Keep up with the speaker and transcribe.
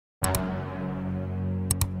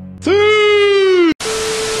What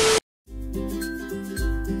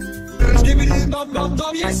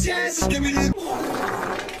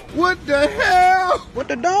the hell? What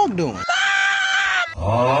the dog doing?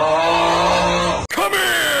 Oh! Come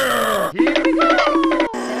here! Here we go!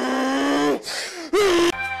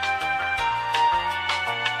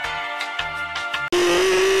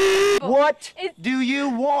 What do you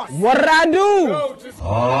want? What did I do?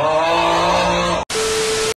 Oh!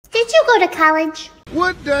 Did you go to college?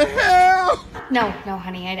 What the hell? No,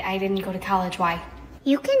 honey, I didn't go to college. Why?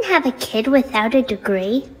 You can have a kid without a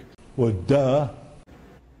degree. Well, duh.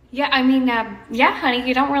 Yeah, I mean, yeah, honey,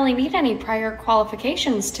 you don't really need any prior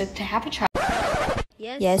qualifications to have a child.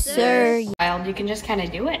 Yes, sir. You can just kind of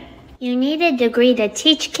do it. You need a degree to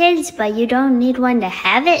teach kids, but you don't need one to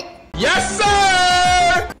have it. Yes,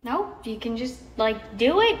 sir! No, you can just, like,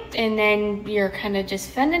 do it, and then you're kind of just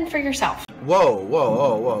fending for yourself.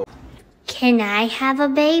 Whoa. Can I have a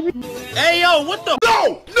baby? Hey, yo, what the?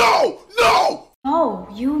 No! Oh,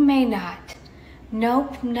 you may not.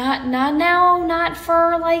 Nope, not now, not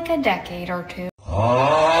for like a decade or two.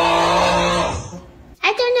 Oh.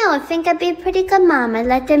 I don't know, I think I'd be a pretty good mom. I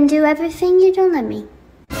let them do everything you don't let me.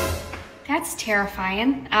 That's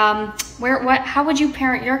terrifying. How would you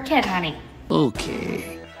parent your kid, honey?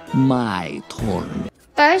 Okay, my turn.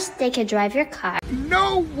 First, they could drive your car.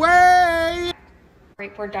 No way!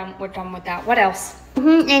 Great, we're done with that. What else?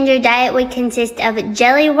 And your diet would consist of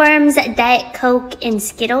jelly worms, Diet Coke, and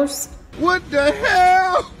Skittles. What the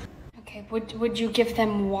hell? Okay, would you give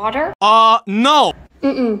them water? No!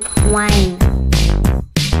 Wine.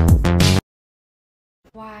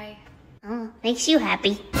 Why? Oh, makes you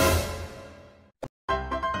happy.